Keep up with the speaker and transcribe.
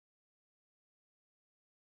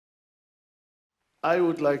I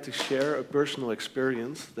would like to share a personal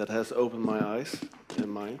experience that has opened my eyes and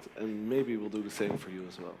mind, and maybe will do the same for you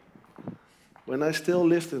as well. When I still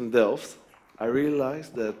lived in Delft, I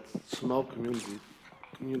realized that small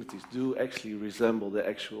communities do actually resemble the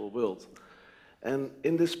actual world. And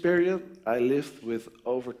in this period, I lived with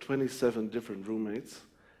over 27 different roommates,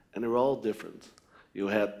 and they were all different. You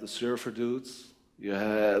had the surfer dudes, you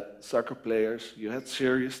had soccer players, you had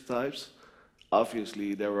serious types.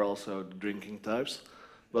 Obviously, there were also the drinking types.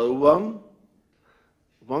 But one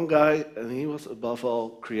guy, and he was above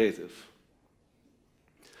all creative.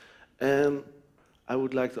 And I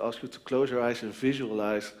would like to ask you to close your eyes and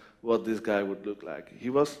visualize what this guy would look like. He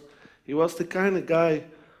was the kind of guy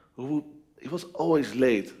who, he was always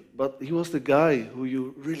late, but he was the guy who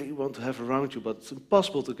you really want to have around you, but it's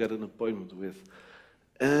impossible to get an appointment with.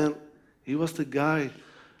 And he was the guy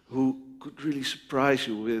who could really surprise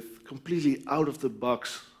you with completely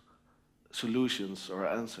out-of-the-box solutions or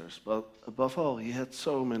answers. But above all, he had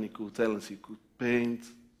so many cool talents. He could paint,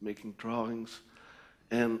 making drawings,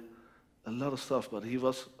 and a lot of stuff. But he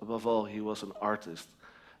was, above all, he was an artist.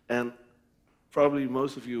 And probably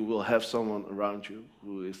most of you will have someone around you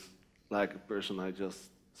who is like a person I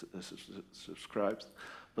just subscribed.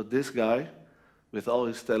 But this guy, with all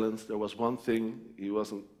his talents, there was one thing he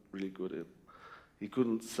wasn't really good at. He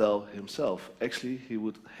couldn't sell himself. Actually, he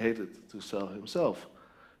would hate it to sell himself.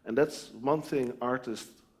 And that's one thing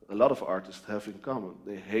artists, a lot of artists have in common.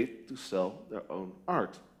 They hate to sell their own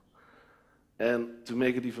art. And to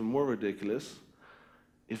make it even more ridiculous,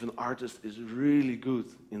 if an artist is really good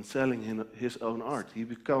in selling his own art, he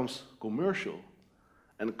becomes commercial.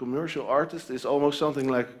 And a commercial artist is almost something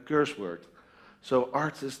like a curse word. So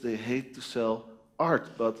artists, they hate to sell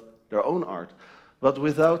art, but their own art. But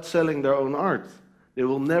without selling their own art, they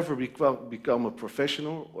will never become a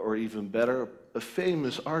professional, or even better, a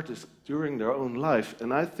famous artist during their own life.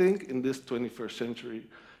 And I think in this 21st century,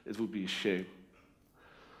 it would be a shame.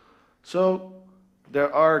 So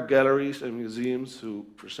there are galleries and museums who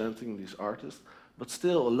are presenting these artists, but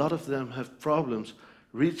still a lot of them have problems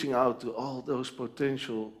reaching out to all those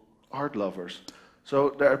potential art lovers.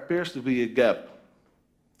 So there appears to be a gap.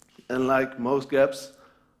 And like most gaps,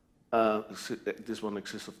 this one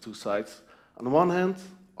exists of two sides. On the one hand,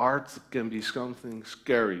 art can be something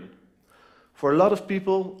scary. For a lot of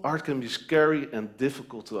people, art can be scary and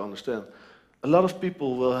difficult to understand. A lot of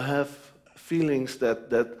people will have feelings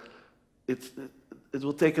that it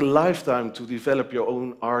will take a lifetime to develop your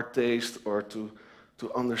own art taste or to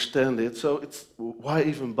understand it. So it's, why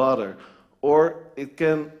even bother? Or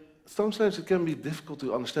sometimes it can be difficult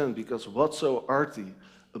to understand, because what's so arty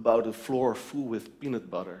about a floor full with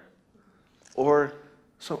peanut butter? Or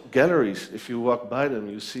some galleries, if you walk by them,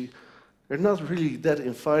 you see they're not really that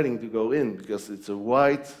inviting to go in, because it's a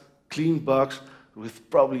white, clean box with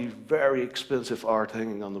probably very expensive art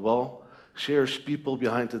hanging on the wall. Serious people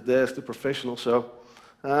behind the desk, the professionals, so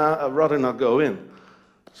I'd rather not go in.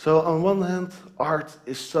 So on one hand, art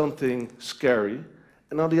is something scary,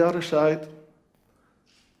 and on the other side,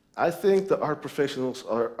 I think the art professionals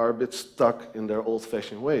are a bit stuck in their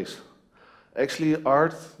old-fashioned ways. Actually,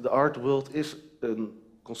 the art world is a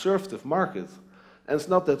conservative market. And it's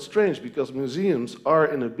not that strange, because museums are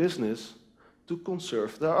in a business to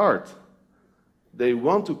conserve their art. They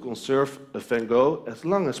want to conserve a Van Gogh as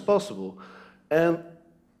long as possible. And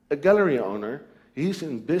a gallery owner, he's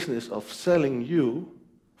in business of selling you,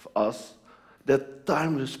 for us, that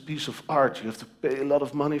timeless piece of art. You have to pay a lot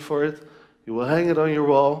of money for it. You will hang it on your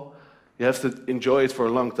wall. You have to enjoy it for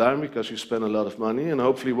a long time because you spend a lot of money, and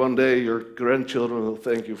hopefully one day your grandchildren will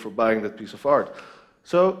thank you for buying that piece of art.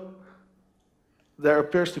 So there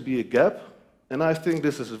appears to be a gap, and I think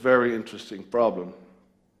this is a very interesting problem.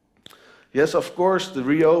 Yes, of course, the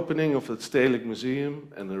reopening of the Stedelijk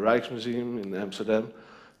Museum and the Rijksmuseum in Amsterdam,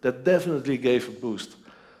 that definitely gave a boost.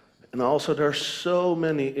 And also there are so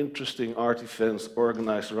many interesting art events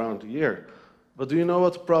organized around the year. But do you know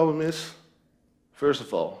what the problem is? First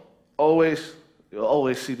of all, you'll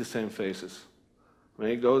always see the same faces. When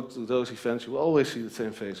you go to those events, you will always see the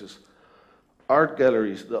same faces. Art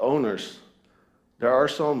galleries, the owners, there are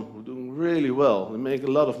some who are doing really well. They make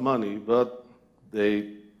a lot of money, but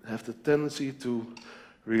they have the tendency to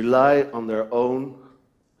rely on their own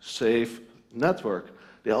safe network.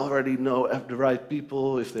 They already know the right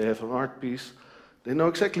people. If they have an art piece, they know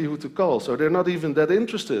exactly who to call. So they're not even that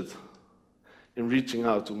interested in reaching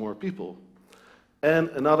out to more people. And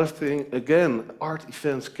another thing, again, art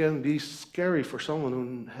events can be scary for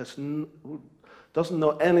someone who doesn't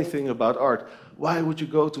know anything about art. Why would you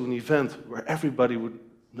go to an event where everybody would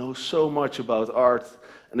know so much about art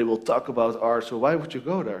and they will talk about art? So why would you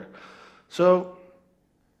go there? So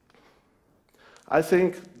I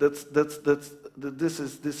think this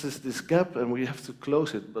is this gap, and we have to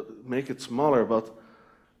close it, but make it smaller. But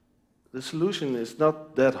the solution is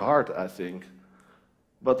not that hard, I think.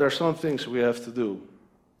 But there are some things we have to do.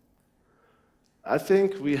 I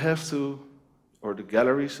think we have to, or the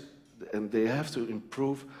galleries, and they have to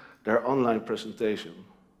improve their online presentation.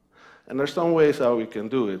 And there's some ways how we can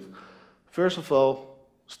do it. First of all,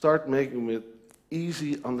 start making it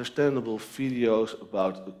easy, understandable videos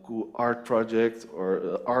about a cool art project or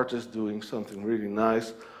an artist doing something really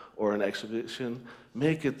nice or an exhibition.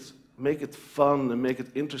 Make it fun and make it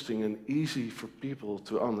interesting and easy for people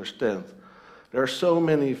to understand. There are so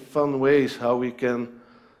many fun ways how we can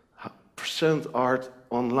present art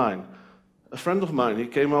online. A friend of mine, he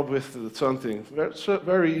came up with something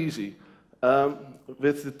very easy.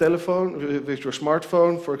 With the telephone, with your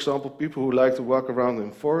smartphone, for example, people who like to walk around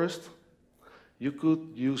in forest, you could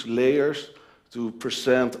use layers to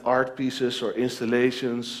present art pieces or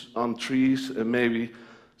installations on trees, and maybe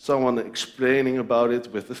someone explaining about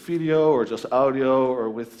it with a video or just audio or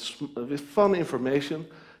with fun information.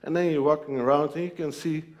 And then you're walking around and you can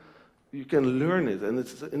see, you can learn it, and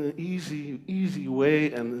it's in an easy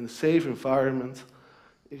way and in a safe environment.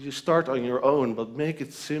 You start on your own, but make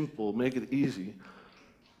it simple, make it easy.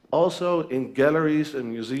 Also, in galleries and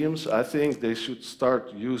museums, I think they should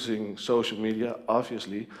start using social media,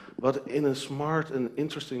 obviously, but in a smart and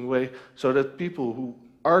interesting way, so that people who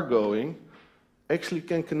are going actually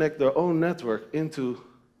can connect their own network into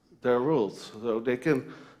their world. So they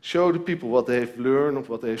can show the people what they've learned,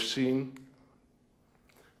 what they've seen.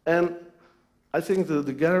 And I think that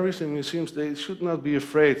the galleries and museums, they should not be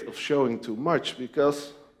afraid of showing too much,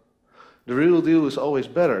 because the real deal is always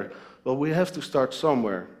better. But we have to start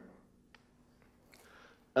somewhere.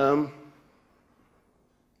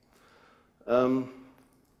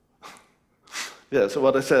 Yeah, so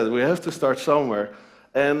what I said, we have to start somewhere.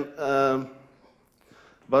 And,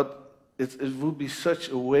 but it would be such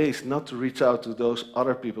a waste not to reach out to those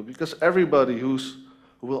other people, because everybody who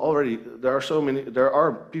will already, there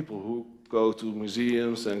are people who go to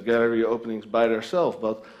museums and gallery openings by themselves,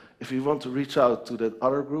 but if we want to reach out to that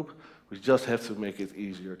other group, we just have to make it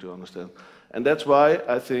easier to understand. And that's why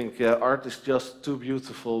I think art is just too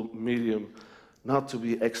beautiful medium not to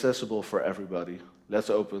be accessible for everybody. Let's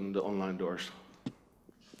open the online doors.